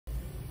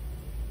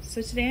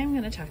So today I'm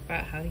going to talk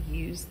about how to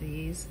use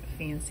these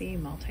fancy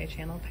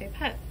multi-channel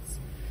pipettes.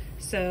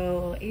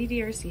 So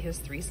ADDRC has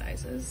three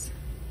sizes,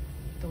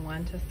 the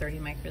 1 to 30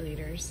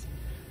 microliters,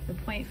 the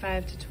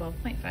 0.5 to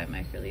 12.5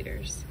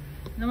 microliters.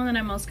 And the one that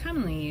I most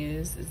commonly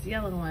use is the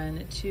yellow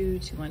one, 2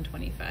 to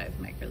 125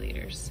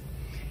 microliters.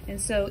 And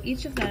so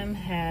each of them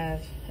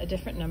have a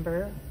different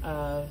number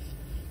of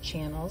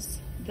channels.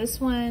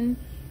 This one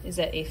is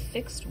at a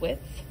fixed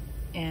width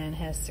and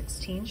has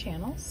 16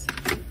 channels.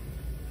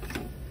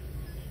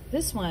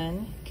 This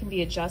one can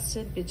be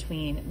adjusted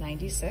between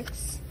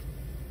 96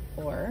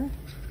 or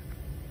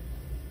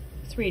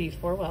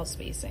 384 well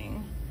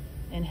spacing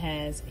and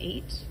has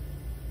 8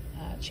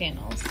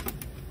 channels.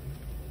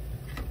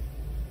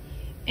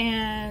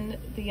 And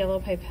the yellow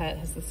pipette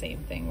has the same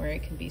thing, where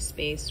it can be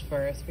spaced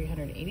for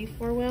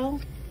 384 well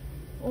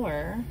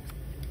or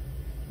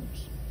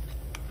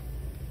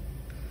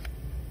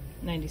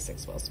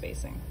 96 well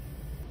spacing.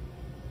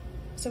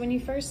 So when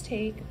you first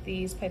take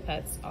these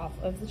pipettes off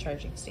of the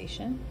charging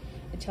station,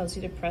 it tells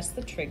you to press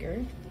the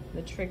trigger.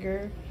 The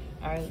trigger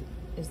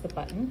is the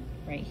button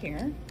right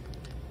here.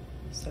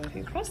 So if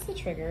you press the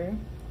trigger,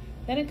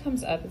 then it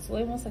comes up, it's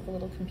almost like a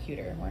little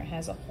computer where it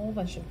has a whole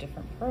bunch of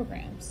different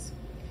programs.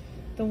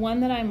 The one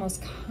that I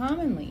most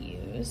commonly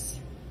use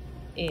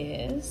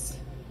is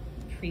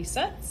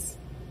presets,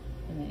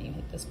 and then you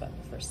hit this button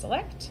for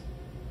select.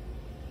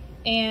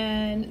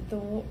 And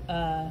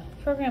the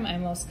program I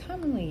most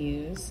commonly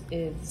use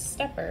is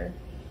Stepper,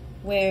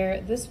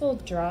 where this will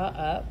draw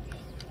up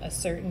a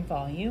certain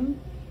volume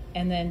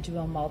and then do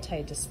a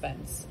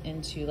multi-dispense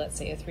into, let's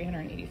say, a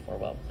 384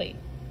 well plate.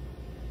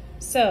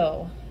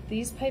 So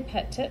these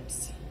pipette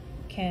tips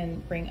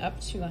can bring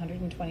up to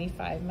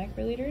 125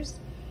 microliters.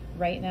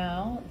 Right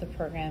now, the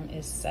program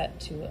is set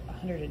to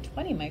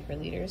 120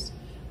 microliters,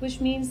 which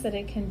means that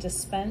it can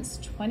dispense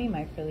 20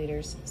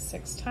 microliters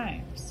 6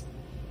 times.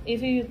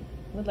 If you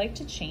would like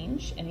to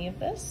change any of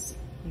this,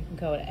 you can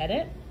go to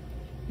edit.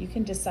 You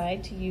can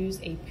decide to use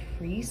a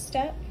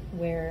pre-step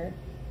where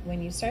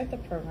when you start the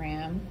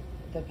program,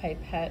 the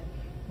pipette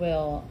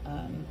will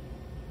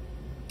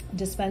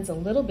dispense a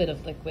little bit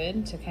of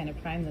liquid to kind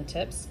of prime the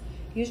tips.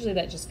 Usually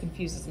that just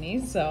confuses me,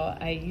 so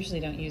I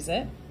usually don't use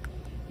it.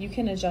 You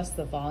can adjust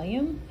the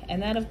volume,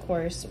 and that of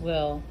course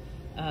will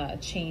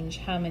change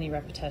how many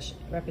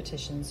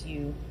repetitions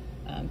you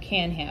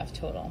can have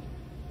total.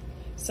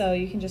 So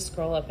you can just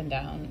scroll up and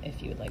down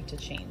if you would like to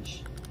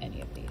change any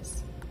of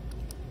these.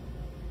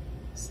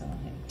 So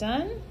I'm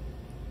done.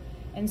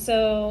 And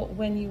so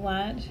when you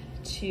want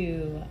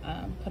to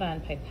put on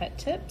pipette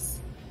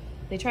tips,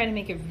 they try to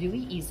make it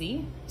really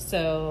easy.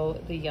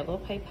 So the yellow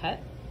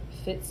pipette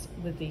fits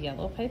with the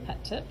yellow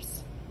pipette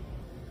tips.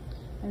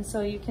 And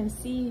so you can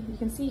see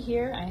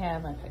here I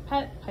have my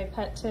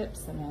pipette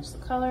tips that match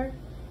the color,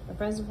 a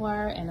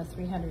reservoir, and a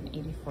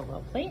 384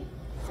 well plate.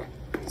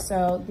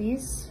 So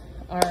these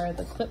are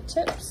the clip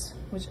tips,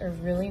 which are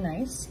really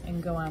nice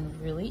and go on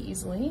really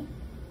easily.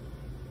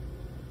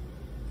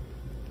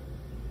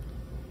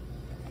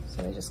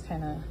 So they just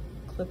kind of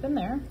clip in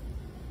there.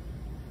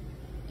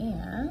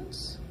 And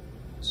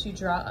to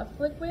draw up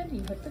liquid, you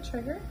hit the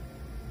trigger.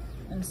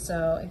 And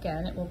so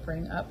again, it will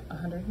bring up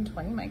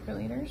 120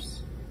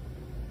 microliters.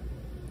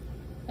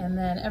 And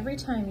then every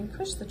time you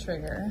push the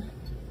trigger,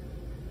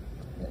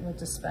 it will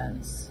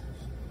dispense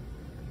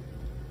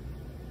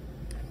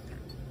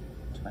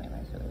 20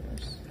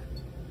 microliters.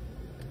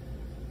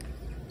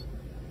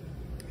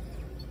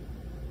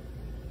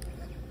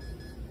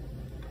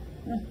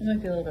 It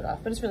might be a little bit off,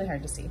 but it's really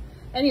hard to see.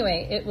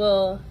 Anyway, it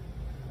will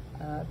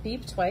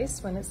beep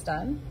twice when it's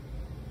done.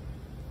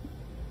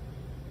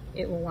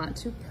 It will want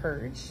to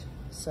purge.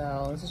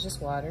 So this is just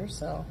water,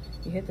 so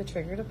you hit the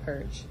trigger to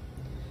purge.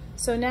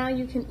 So now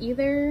you can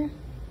either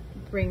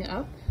bring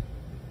up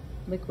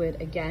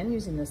liquid again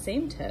using the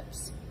same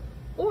tips,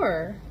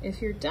 or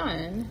if you're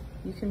done,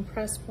 you can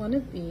press one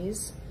of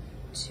these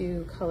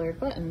two colored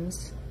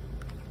buttons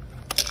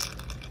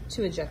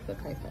to eject the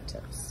pipette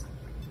tips.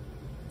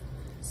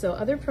 So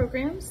other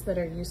programs that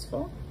are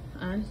useful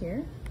on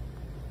here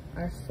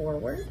are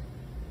forward.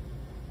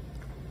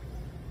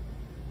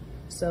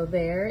 So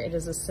there it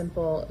is a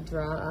simple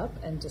draw up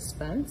and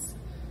dispense.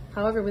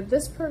 However, with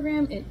this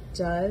program, it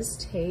does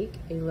take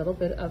a little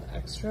bit of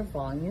extra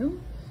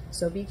volume.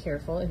 So be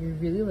careful. If you're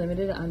really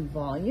limited on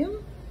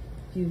volume,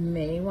 you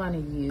may want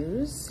to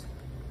use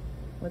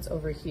what's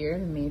over here,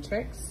 the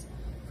matrix.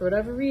 For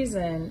whatever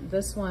reason,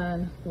 this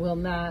one will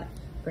not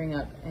bring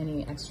up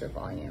any extra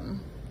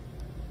volume.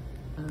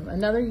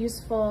 Another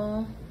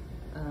useful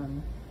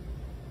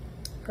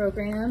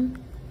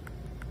program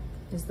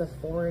is the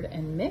forward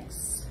and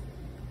mix.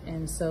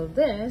 And so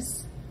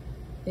this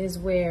is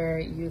where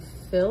you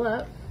fill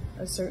up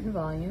a certain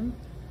volume,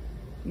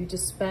 you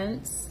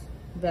dispense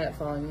that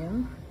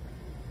volume,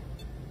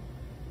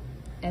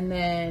 and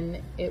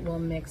then it will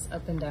mix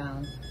up and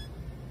down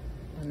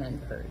and then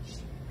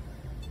purge.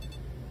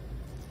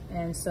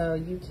 And so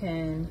you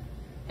can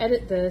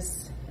edit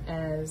this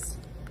as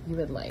you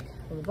would like: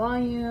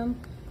 volume,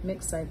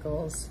 mix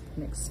cycles,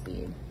 mix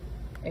speed,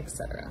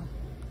 etc.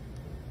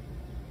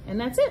 And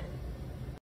that's it.